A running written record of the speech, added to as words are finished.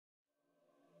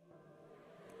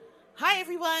Hi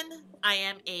everyone, I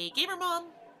am a gamer mom,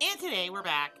 and today we're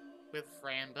back with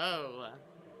Fran. We're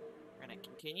gonna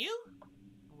continue.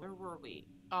 Where were we?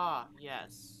 Ah,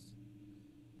 yes.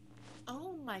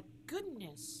 Oh my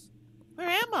goodness. Where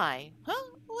am I?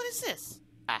 Huh? What is this?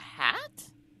 A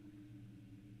hat?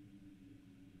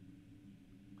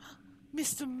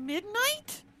 Mr.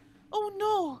 Midnight? Oh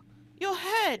no! Your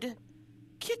head!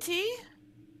 Kitty?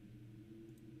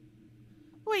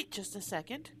 Wait just a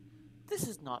second. This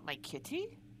is not my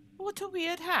kitty. What a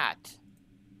weird hat.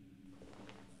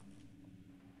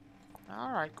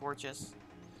 Alright, gorgeous.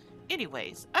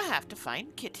 Anyways, I have to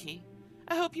find Kitty.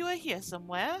 I hope you are here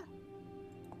somewhere.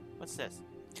 What's this?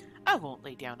 I won't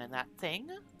lay down in that thing.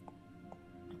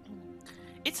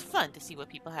 It's fun to see what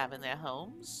people have in their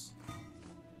homes.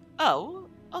 Oh,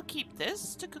 I'll keep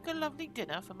this to cook a lovely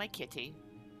dinner for my kitty.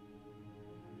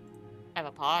 I have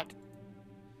a pot.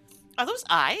 Are those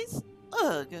eyes?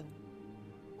 Ugh.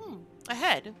 A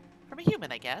head. From a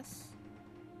human, I guess.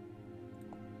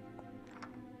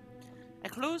 I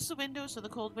close the window so the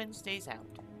cold wind stays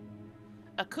out.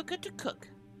 A cooker to cook.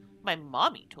 My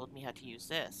mommy told me how to use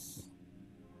this.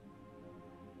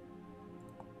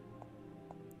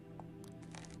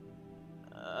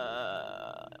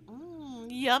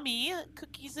 Yummy.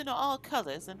 Cookies in all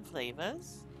colors and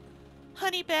flavors.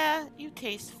 Honey Bear, you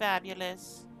taste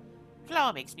fabulous.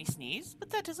 Flour makes me sneeze, but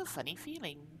that is a funny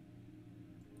feeling.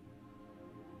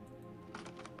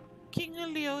 King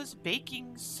Leo's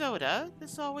baking soda.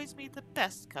 This always made the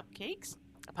best cupcakes.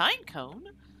 A pine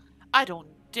cone? I don't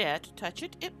dare to touch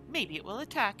it. Maybe it will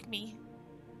attack me.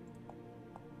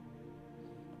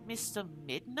 Mr.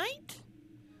 Midnight?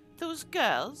 Those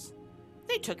girls,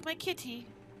 they took my kitty.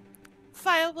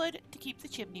 Firewood to keep the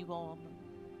chimney warm.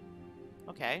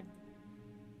 Okay.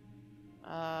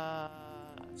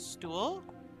 Stool?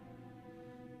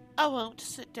 I won't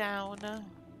sit down.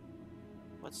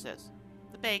 What's this?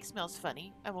 The bag smells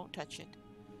funny. I won't touch it.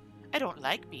 I don't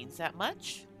like beans that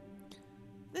much.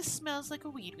 This smells like a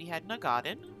weed we had in our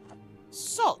garden.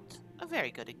 Salt, a very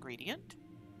good ingredient.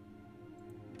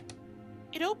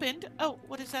 It opened. Oh,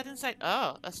 what is that inside?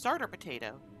 Oh, a starter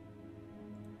potato.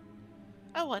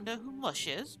 I wonder who Mush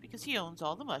is, because he owns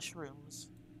all the mushrooms.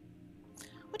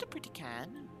 What a pretty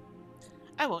can.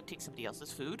 I won't take somebody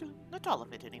else's food. Not all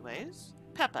of it, anyways.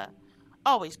 Pepper.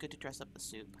 Always good to dress up the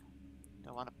soup.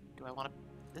 Do I want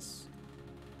this?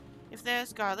 If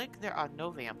there's garlic, there are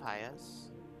no vampires.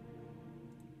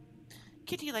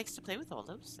 Kitty likes to play with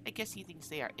olives. I guess he thinks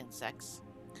they are insects.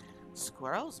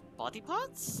 Squirrels' body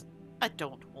parts? I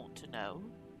don't want to know.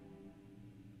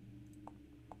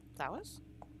 Flowers?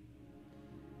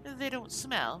 They don't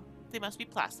smell. They must be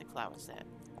plastic flowers then.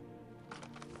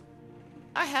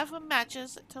 I have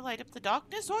matches to light up the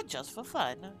darkness or just for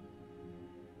fun.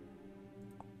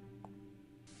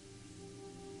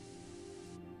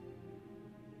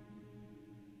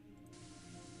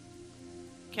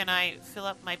 Can I fill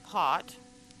up my pot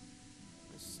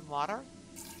with some water?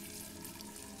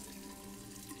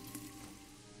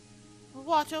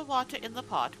 Water in the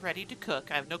pot, ready to cook.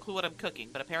 I have no clue what I'm cooking,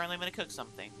 but apparently I'm going to cook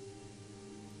something.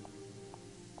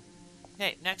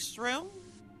 Okay, next room.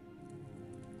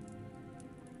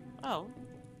 Oh,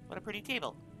 what a pretty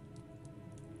table.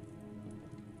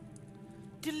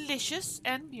 Delicious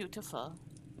and beautiful.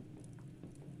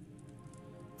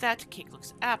 That cake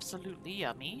looks absolutely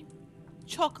yummy.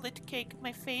 Chocolate cake,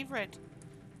 my favorite.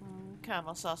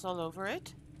 Caramel sauce all over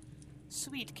it.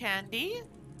 Sweet candy.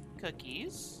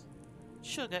 Cookies.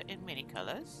 Sugar in many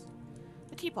colors.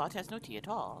 The teapot has no tea at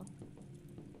all.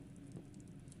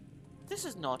 This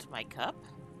is not my cup.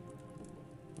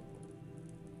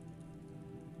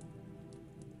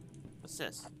 What's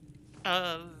this?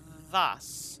 A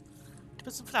vase. To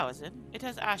put some flowers in. It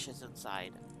has ashes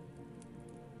inside.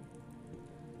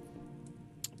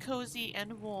 Cozy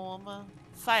and warm.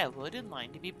 Firewood in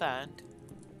line to be burned.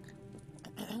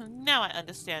 Now I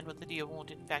understand what the deer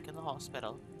wanted back in the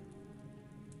hospital.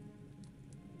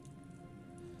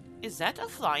 Is that a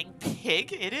flying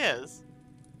pig? It is.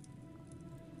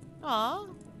 Aw,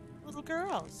 little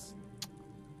girls.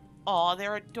 Aw,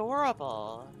 they're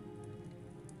adorable.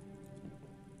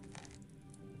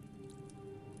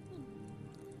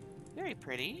 Very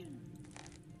pretty.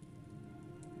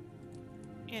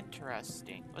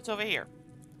 Interesting. What's over here?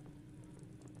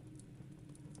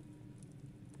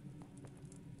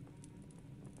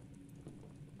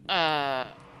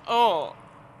 Oh.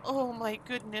 Oh my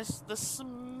goodness, the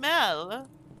smell.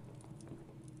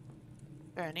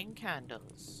 Burning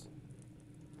candles.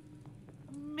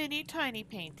 Many tiny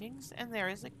paintings, and there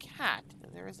is a cat.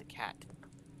 There is a cat.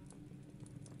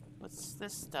 What's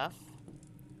this stuff?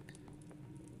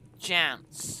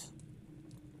 Jants.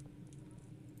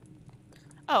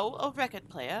 Oh, a record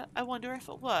player. I wonder if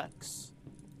it works.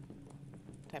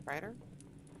 Typewriter?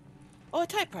 Oh, a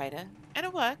typewriter. And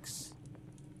it works.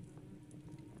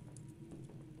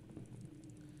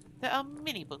 There are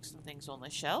many books and things on the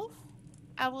shelf.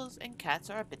 Owls and cats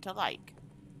are a bit alike.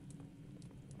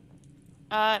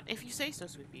 If you say so,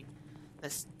 Sweepy. The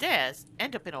stairs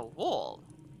end up in a wall.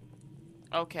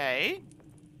 Okay.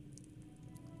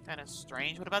 Kind of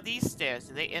strange. What about these stairs?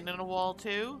 Do they end in a wall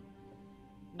too?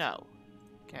 No.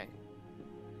 Okay.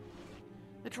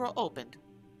 The drawer opened.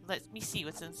 Let me see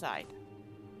what's inside.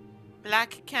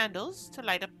 Black candles to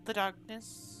light up the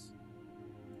darkness.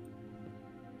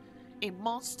 A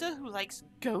monster who likes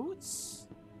goats?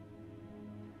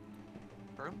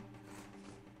 Broom.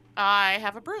 I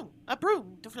have a broom. A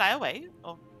broom to fly away.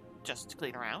 Or just to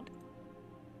clean around.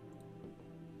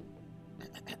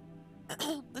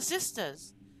 The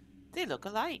sisters. They look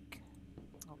alike.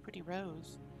 Oh, pretty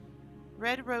rose.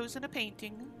 Red rose in a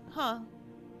painting. Huh.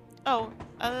 Oh,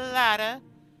 a ladder.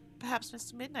 Perhaps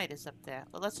Mr. Midnight is up there.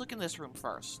 Well, let's look in this room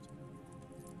first.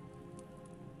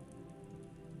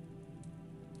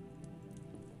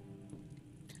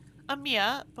 A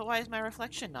mirror, but why is my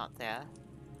reflection not there?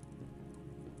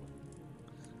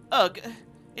 Ugh,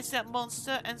 it's that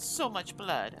monster and so much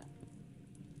blood.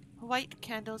 White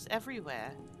candles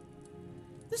everywhere.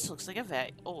 This looks like a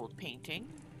very old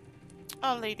painting.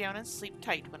 I'll lay down and sleep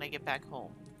tight when I get back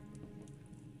home.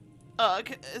 Ugh,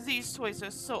 these toys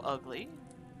are so ugly.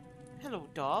 Hello,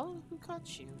 doll. Who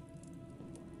caught you?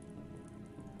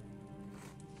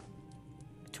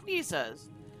 Tweezers.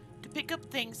 To pick up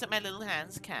things that my little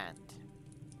hands can't.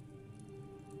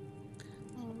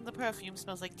 The perfume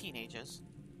smells like teenagers.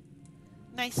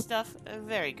 Nice stuff.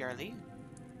 Very girly.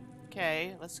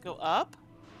 Okay, let's go up.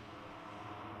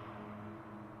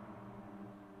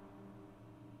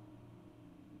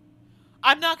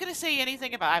 I'm not going to say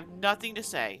anything about it. I have nothing to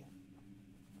say.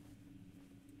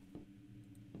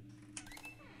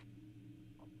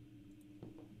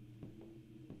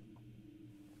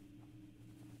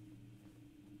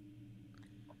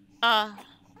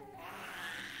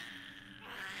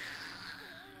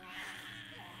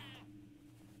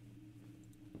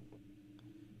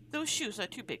 Those shoes are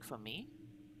too big for me.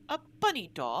 A bunny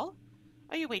doll?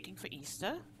 Are you waiting for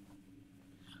Easter?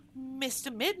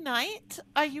 Mr. Midnight,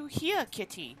 are you here,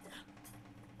 kitty?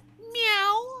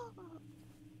 Meow.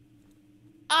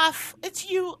 It's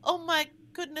you. Oh my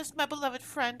goodness, my beloved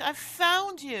friend. I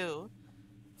found you.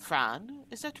 Fran,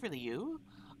 is that really you?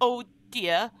 Oh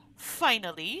dear,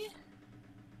 finally.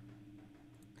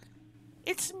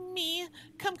 It's me.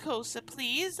 Come closer,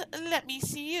 please. Let me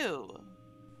see you.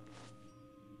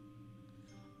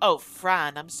 Oh,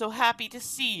 Fran, I'm so happy to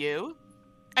see you.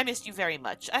 I missed you very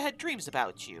much. I had dreams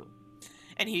about you.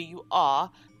 And here you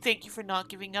are. Thank you for not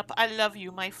giving up. I love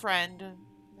you, my friend.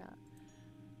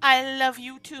 I love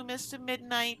you too, Mr.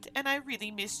 Midnight, and I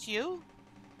really missed you.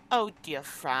 Oh, dear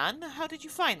Fran, how did you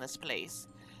find this place?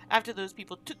 After those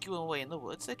people took you away in the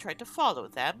woods, I tried to follow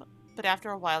them, but after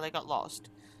a while I got lost.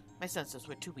 My senses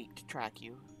were too weak to track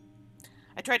you.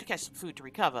 I tried to catch some food to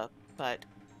recover, but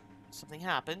something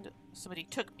happened. Somebody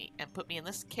took me and put me in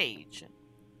this cage.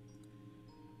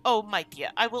 Oh, my dear,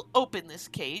 I will open this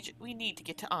cage. We need to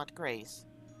get to Aunt Grace.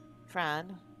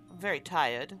 Fran, I'm very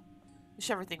tired.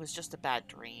 Wish everything was just a bad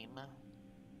dream.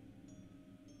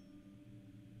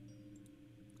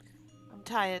 I'm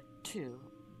tired, too.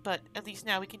 But at least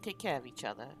now we can take care of each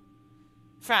other.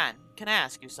 Fran, can I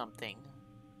ask you something?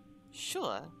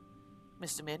 Sure.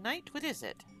 Mr. Midnight, what is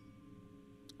it?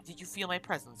 Did you feel my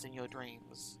presence in your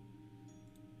dreams?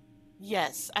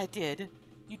 Yes, I did.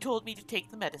 You told me to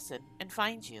take the medicine and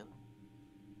find you.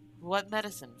 What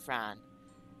medicine, Fran?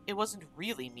 It wasn't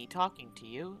really me talking to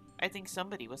you. I think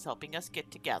somebody was helping us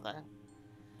get together.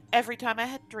 Every time I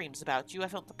had dreams about you, I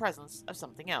felt the presence of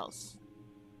something else.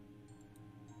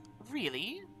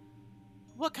 Really?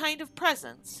 What kind of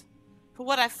presence? For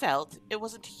what I felt, it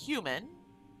wasn't human,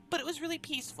 but it was really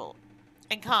peaceful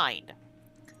and kind.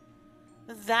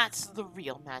 That's the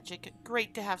real magic.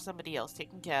 Great to have somebody else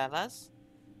taking care of us.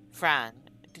 Fran,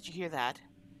 did you hear that?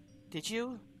 Did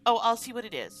you? Oh, I'll see what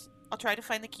it is. I'll try to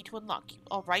find the key to unlock you.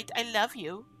 All right, I love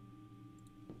you.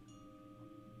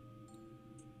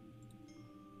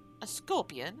 A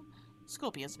scorpion?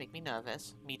 Scorpions make me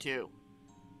nervous. Me too.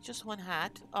 Just one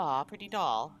hat. Aw, pretty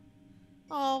doll.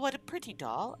 Oh, what a pretty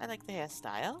doll. I like the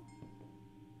hairstyle.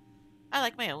 I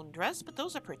like my own dress, but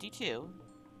those are pretty too.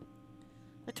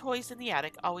 The toys in the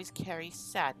attic always carry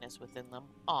sadness within them.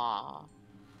 Aw.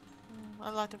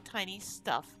 A lot of tiny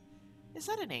stuff. Is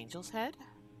that an angel's head?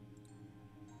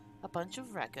 A bunch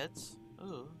of records.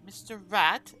 Ooh, Mr.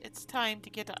 Rat, it's time to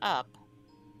get up.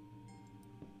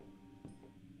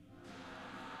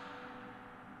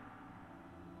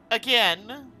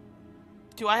 Again?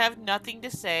 Do I have nothing to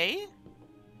say?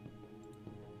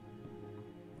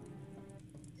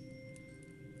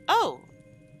 Oh,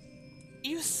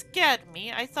 you scared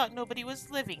me. I thought nobody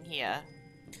was living here.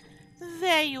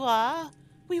 There you are.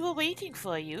 We were waiting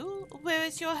for you. Where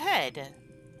is your head?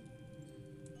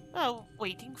 Oh,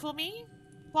 waiting for me?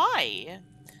 Why?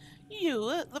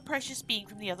 You, the precious being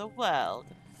from the other world.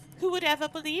 Who would ever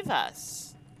believe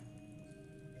us?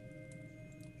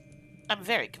 I'm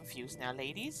very confused now,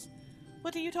 ladies.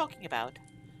 What are you talking about?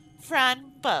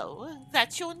 Fran Bow,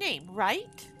 that's your name,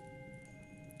 right?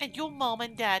 And your mom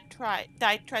and dad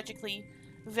died tragically,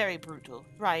 very brutal,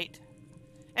 right?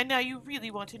 And now you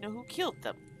really want to know who killed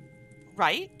them,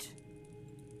 right?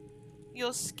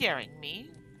 You're scaring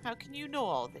me. How can you know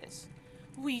all this?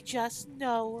 We just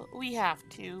know we have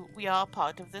to. We are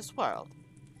part of this world.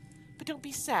 But don't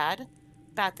be sad.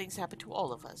 Bad things happen to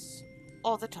all of us.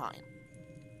 All the time.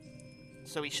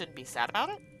 So we shouldn't be sad about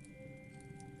it?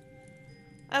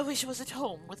 I wish I was at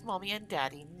home with Mommy and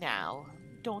Daddy now.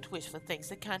 Don't wish for things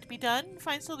that can't be done.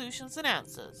 Find solutions and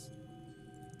answers.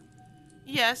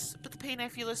 Yes, but the pain I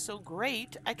feel is so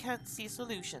great, I can't see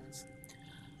solutions.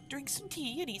 Drink some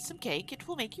tea and eat some cake. It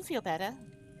will make you feel better.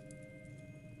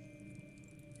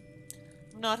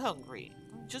 I'm not hungry.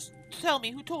 Just tell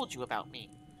me who told you about me.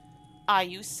 Are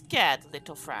you scared,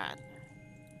 little Fran?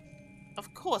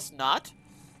 Of course not.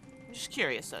 I'm just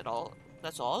curious at all.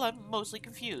 That's all. I'm mostly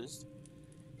confused.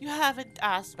 You haven't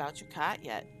asked about your cat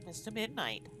yet, Mr.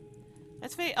 Midnight.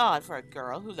 That's very odd for a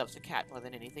girl who loves a cat more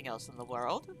than anything else in the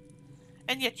world.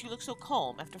 And yet you look so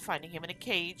calm after finding him in a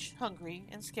cage, hungry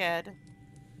and scared.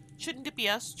 Shouldn't it be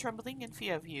us trembling in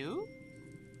fear of you?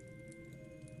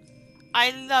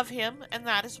 I love him, and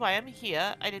that is why I'm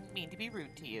here. I didn't mean to be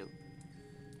rude to you.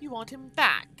 You want him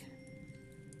back?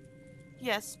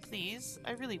 Yes, please.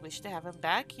 I really wish to have him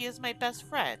back. He is my best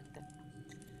friend.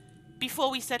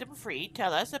 Before we set him free,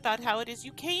 tell us about how it is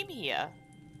you came here.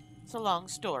 It's a long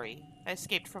story. I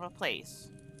escaped from a place.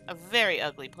 A very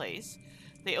ugly place.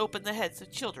 They opened the heads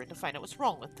of children to find out what's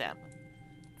wrong with them.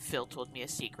 Phil told me a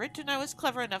secret, and I was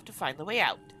clever enough to find the way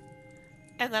out.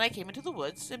 And then I came into the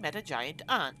woods and met a giant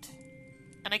ant.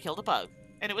 And I killed a bug,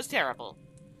 and it was terrible.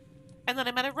 And then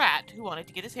I met a rat who wanted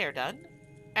to get his hair done.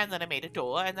 And then I made a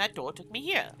door, and that door took me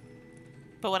here.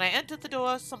 But when I entered the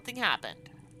door, something happened.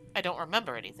 I don't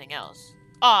remember anything else.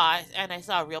 And I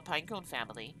saw a real pinecone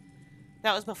family.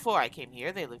 That was before I came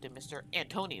here. They lived in Mr.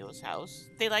 Antonio's house.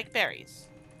 They like berries.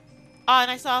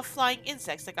 And I saw flying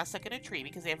insects that got stuck in a tree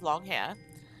because they have long hair.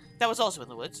 That was also in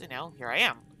the woods, and now here I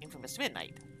am, looking for Mr.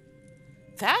 Midnight.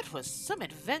 That was some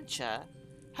adventure.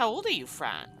 How old are you,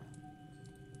 Fran?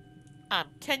 I'm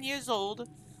 10 years old,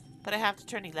 but I have to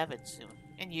turn 11 soon.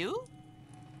 And you?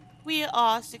 We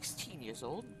are 16 years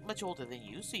old, much older than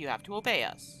you, so you have to obey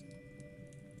us.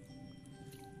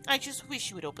 I just wish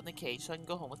you would open the cage so I can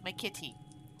go home with my kitty.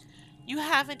 You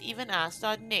haven't even asked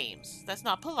our names. That's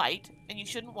not polite, and you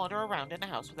shouldn't wander around in a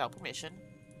house without permission.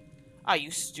 Are you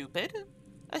stupid?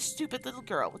 A stupid little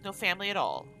girl with no family at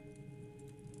all.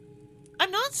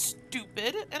 I'm not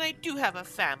stupid, and I do have a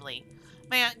family.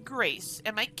 My Aunt Grace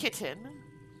and my kitten.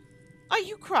 Are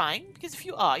you crying? Because if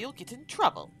you are, you'll get in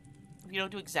trouble. If you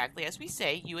don't do exactly as we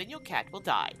say, you and your cat will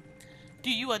die. Do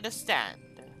you understand?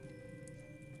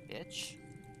 Bitch.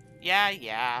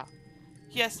 Yeah.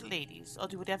 Yes, ladies, I'll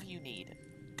do whatever you need.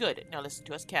 Good, now listen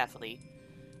to us carefully.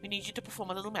 We need you to perform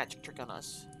a little magic trick on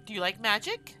us. Do you like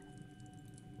magic?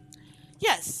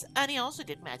 Yes, Annie also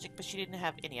did magic, but she didn't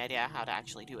have any idea how to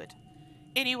actually do it.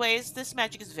 Anyways, this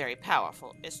magic is very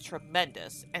powerful. It's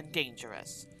tremendous and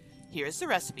dangerous. Here's the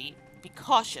recipe. Be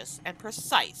cautious and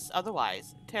precise,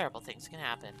 otherwise terrible things can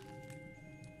happen.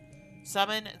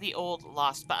 Summon the old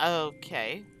lost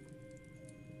okay.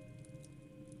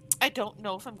 I don't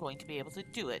know if I'm going to be able to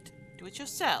do it. Do it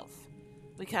yourself.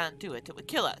 We can't do it. It would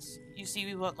kill us. You see,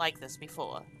 we weren't like this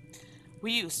before.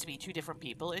 We used to be two different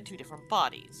people in two different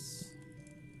bodies.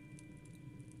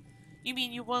 You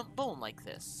mean you weren't born like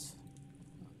this?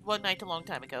 One night a long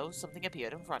time ago, something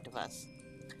appeared in front of us.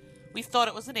 We thought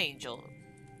it was an angel,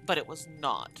 but it was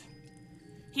not.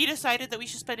 He decided that we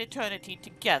should spend eternity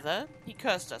together. He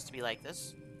cursed us to be like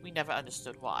this. We never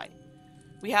understood why.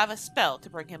 We have a spell to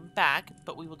bring him back,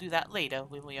 but we will do that later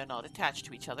when we are not attached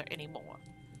to each other anymore.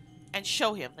 And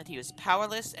show him that he is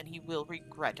powerless and he will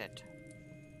regret it.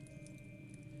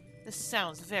 This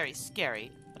sounds very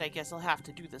scary, but I guess I'll have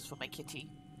to do this for my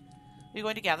kitty. We're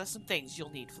going to gather some things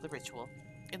you'll need for the ritual.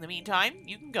 In the meantime,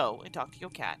 you can go and talk to your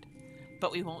cat.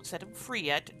 But we won't set him free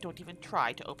yet. Don't even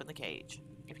try to open the cage.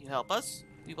 If you help us,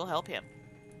 we will help him.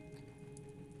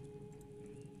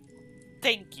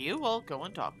 Thank you. I'll go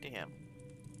and talk to him.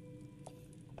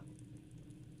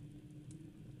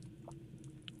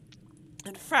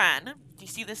 And Fran, do you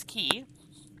see this key?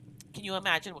 Can you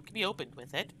imagine what can be opened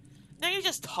with it? Now you're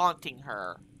just taunting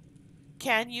her.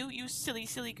 Can you, you silly,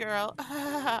 silly girl?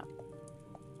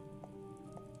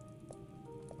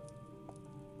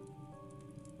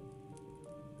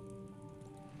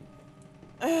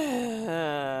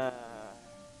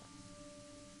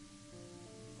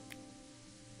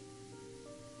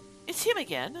 It's him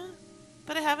again,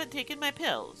 but I haven't taken my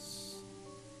pills.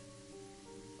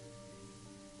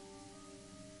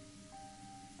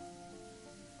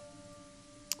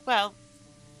 Well,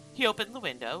 he opened the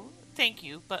window. Thank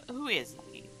you, but who is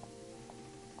he?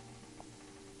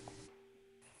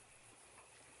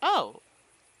 Oh,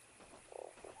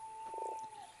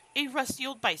 a rusty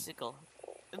old bicycle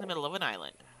in the middle of an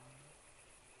island.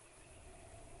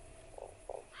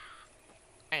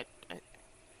 Hey,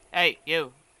 hey,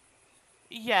 you.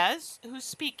 Yes, who's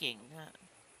speaking?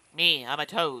 Me, I'm a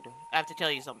toad. I have to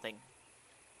tell you something.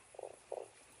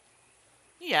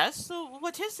 Yes, so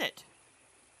what is it?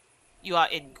 You are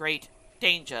in great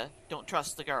danger. Don't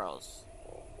trust the girls.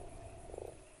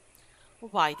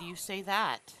 Why do you say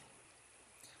that?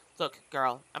 Look,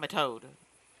 girl, I'm a toad,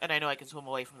 and I know I can swim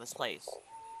away from this place.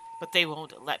 But they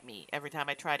won't let me. Every time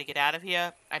I try to get out of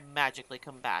here, I magically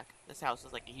come back. This house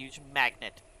is like a huge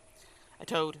magnet. A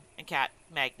toad and cat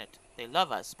magnet. They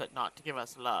love us, but not to give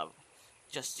us love.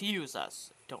 Just to use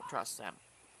us. Don't trust them.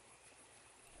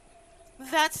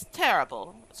 That's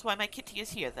terrible. That's why my kitty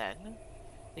is here, then.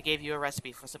 They gave you a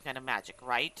recipe for some kind of magic,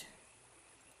 right?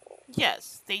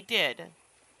 Yes, they did.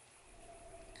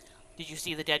 Did you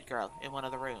see the dead girl in one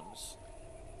of the rooms?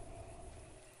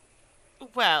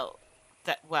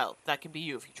 That can be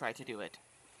you if you try to do it.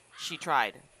 She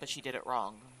tried, but she did it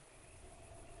wrong.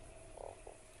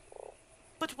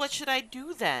 But what should I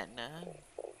do then?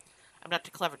 I'm not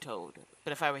a clever toad,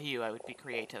 but if I were you, I would be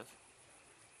creative.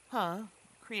 Huh?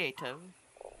 Creative?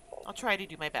 I'll try to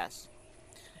do my best.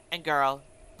 And girl,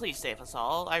 please save us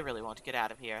all. I really want to get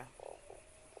out of here.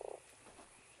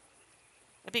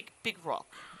 A big rock.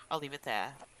 I'll leave it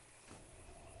there.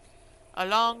 A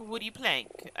long woody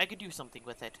plank. I could do something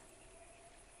with it.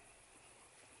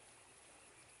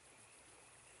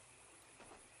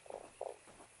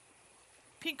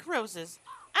 Pink roses.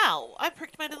 Ow! I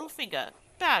pricked my little finger.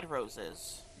 Bad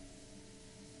roses.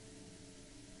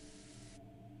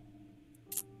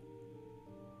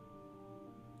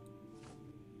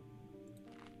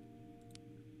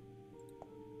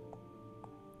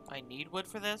 I need wood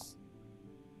for this?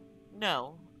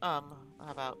 No. How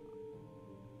about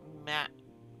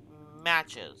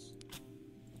matches?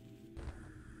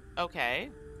 Okay.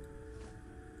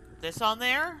 This on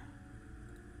there?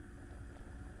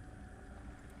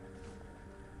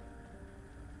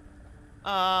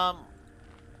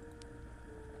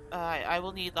 I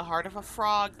will need the heart of a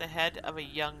frog, the head of a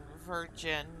young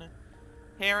virgin,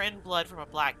 hair and blood from a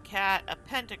black cat, a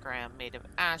pentagram made of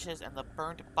ashes, and the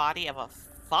burnt body of a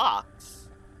fox.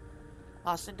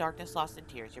 Lost in darkness, lost in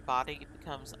tears, your body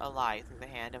becomes alive through the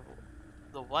hand of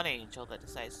the one angel that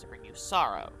decides to bring you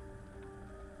sorrow.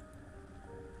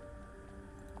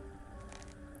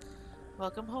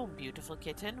 Welcome home, beautiful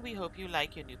kitten. We hope you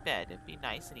like your new bed. Be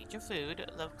nice and eat your food.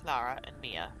 Love, Clara and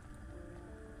Mia.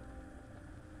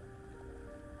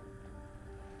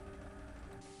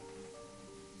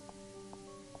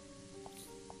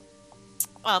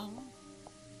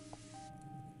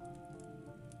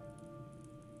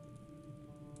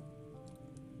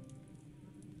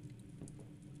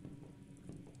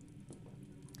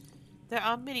 There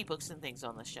are many books and things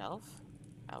on the shelf.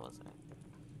 How was it?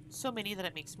 So many that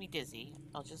it makes me dizzy.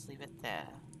 I'll just leave it there.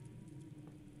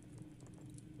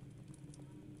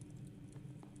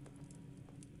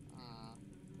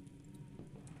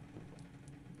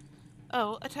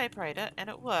 Oh, a typewriter, and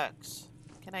it works.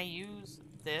 Can I use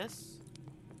this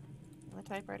on the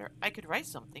typewriter? I could write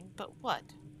something, but what?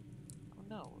 Oh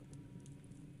no.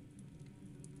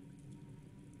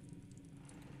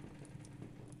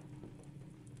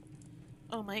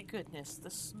 Oh my goodness, the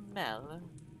smell.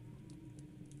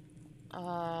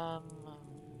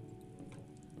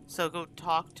 So go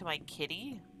talk to my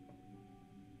kitty?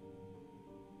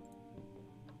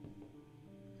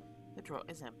 The drawer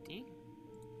is empty.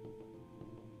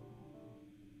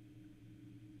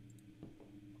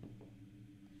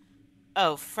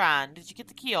 Oh, Fran, did you get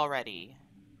the key already?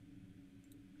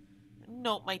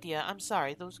 No, my dear, I'm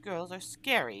sorry. Those girls are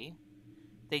scary.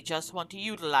 They just want to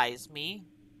utilize me.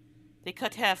 They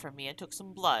cut hair from me and took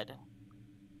some blood.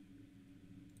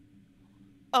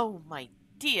 Oh, my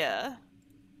dear.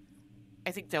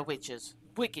 I think they're witches.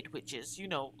 Wicked witches, you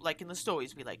know, like in the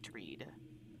stories we like to read.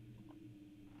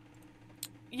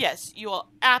 Yes, you are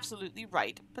absolutely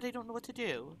right, but I don't know what to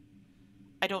do.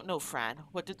 I don't know, Fran.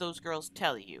 What did those girls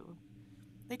tell you?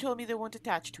 They told me they weren't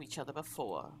attached to each other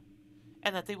before,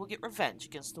 and that they will get revenge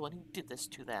against the one who did this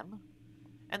to them.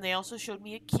 And they also showed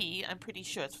me a key. I'm pretty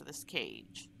sure it's for this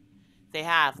cage. They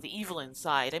have the evil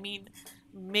inside. I mean,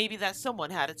 maybe that someone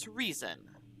had its reason.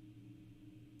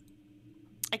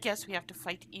 I guess we have to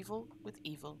fight evil with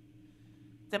evil.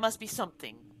 There must be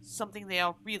something they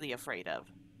are really afraid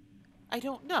of. I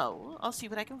don't know. I'll see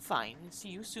what I can find. See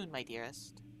you soon, my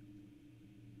dearest.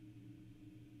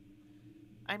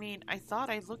 I mean, I thought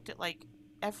I looked at, like,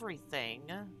 everything.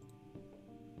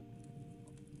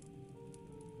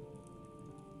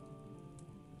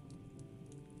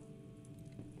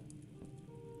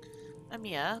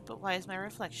 Yeah, but why is my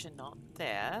reflection not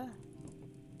there?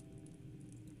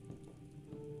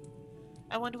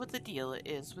 I wonder what the deal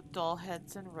is with doll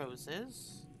heads and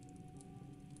roses.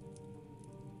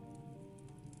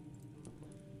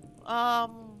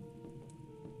 Um...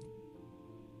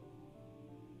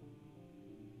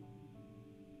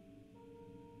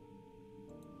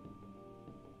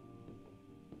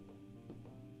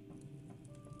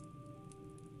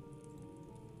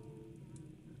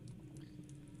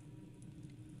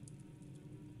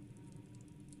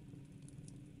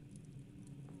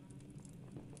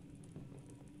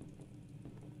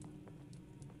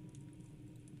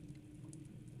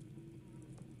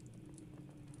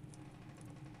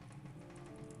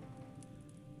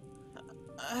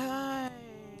 I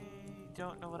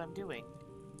don't know what I'm doing.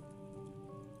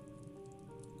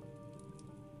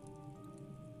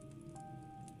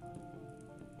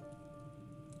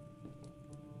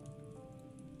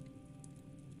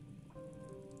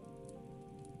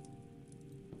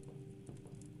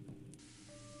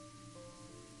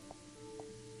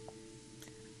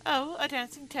 Oh, a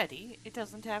dancing teddy. It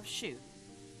doesn't have shoes.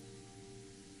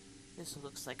 This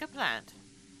looks like a plant.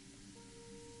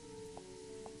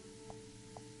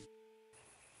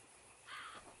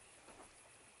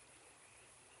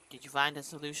 Did you find a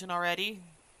solution already?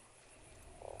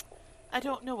 I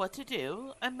don't know what to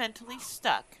do. I'm mentally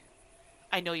stuck.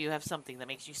 I know you have something that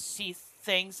makes you see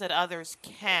things that others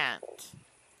can't.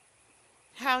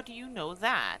 How do you know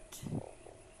that?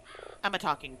 I'm a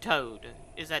talking toad.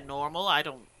 Is that normal? I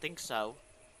don't think so.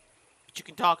 But you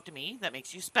can talk to me. That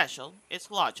makes you special. It's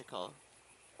logical.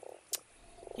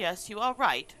 Yes, you are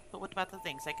right. But what about the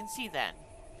things I can see then?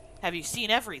 Have you seen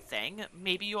everything?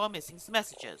 Maybe you are missing some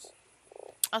messages.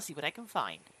 I'll see what I can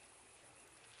find.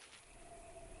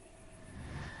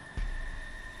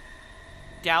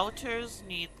 Doubters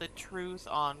need the truth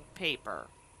on paper.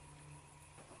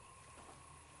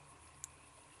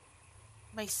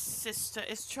 My sister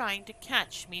is trying to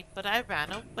catch me, but I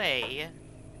ran away.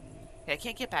 Okay, I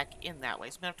can't get back in that way,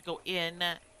 so I'm gonna have to go in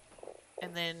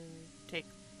and then take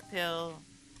the pill.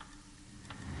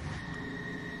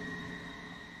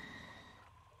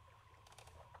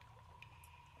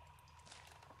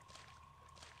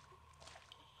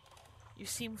 You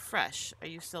seem fresh. Are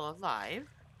you still alive?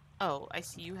 Oh, I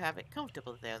see you have it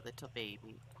comfortable there, little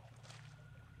baby.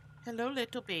 Hello,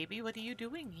 little baby. What are you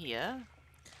doing here?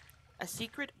 A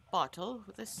secret bottle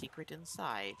with a secret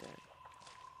inside.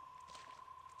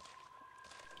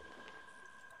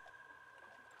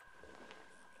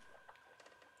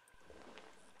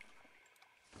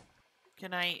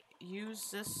 Can I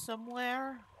use this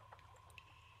somewhere?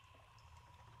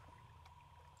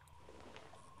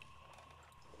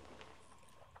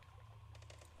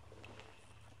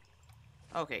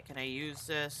 Okay, can I use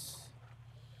this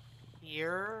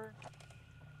here?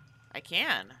 I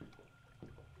can.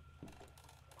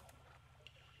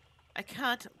 I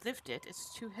can't lift it.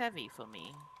 It's too heavy for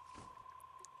me.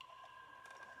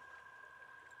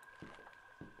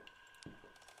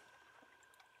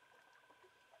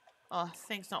 Oh,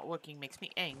 things not working makes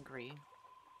me angry.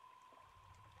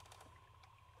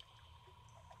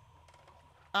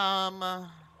 Um...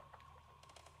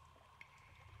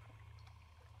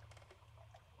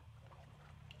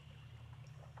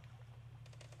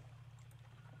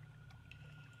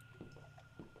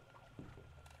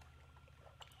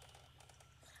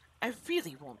 I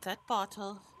really want that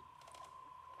bottle.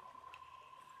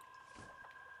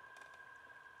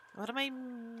 What am I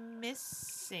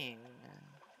missing?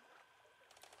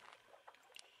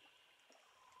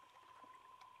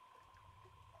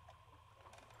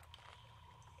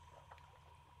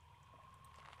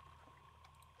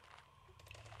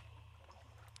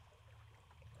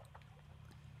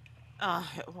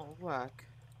 Ah, it won't work.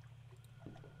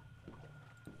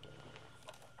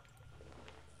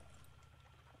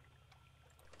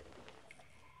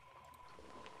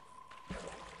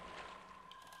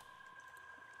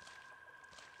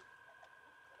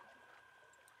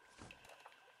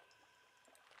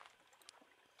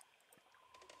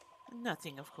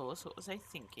 Nothing, of course. What was I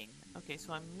thinking? Okay,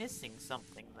 so I'm missing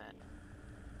something then.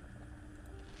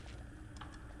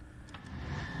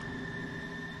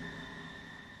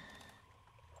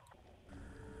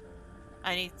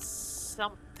 I need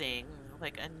something,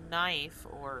 like a knife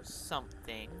or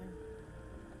something.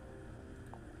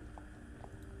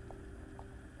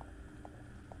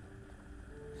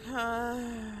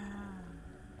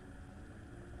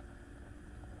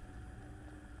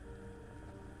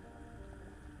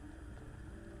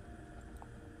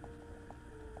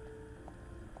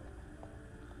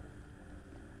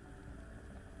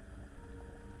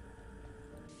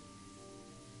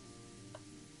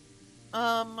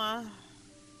 Um...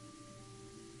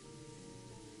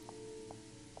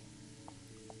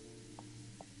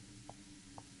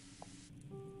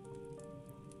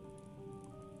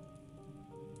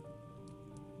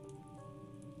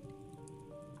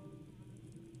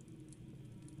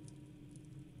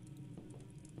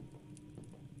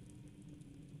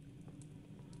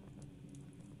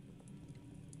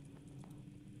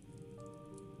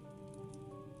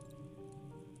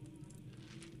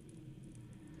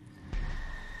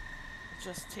 It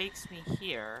just takes me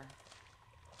here.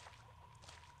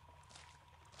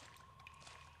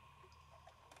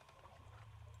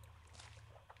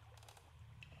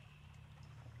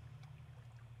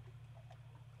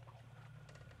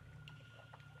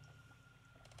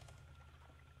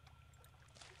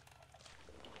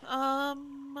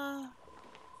 Um...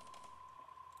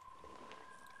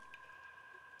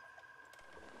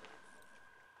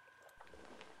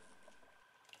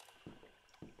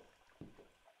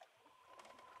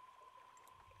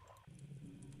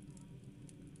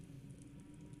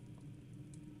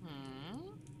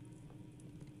 Hmm?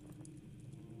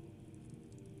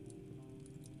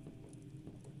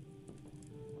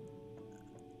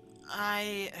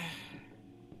 I'm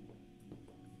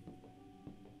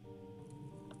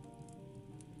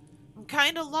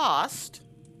kind of lost.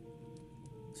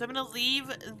 So I'm going to leave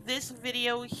this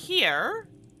video here.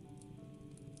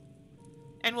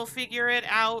 And we'll figure it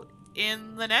out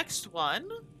in the next one.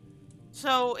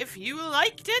 So if you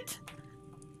liked it...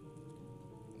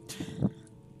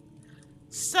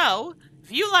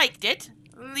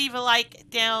 leave a like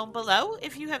down below.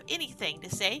 If you have anything to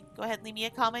say, go ahead and leave me a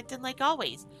comment. And like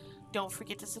always, don't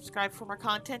forget to subscribe for more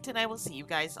content. And I will see you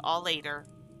guys all later.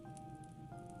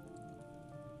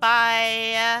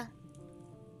 Bye.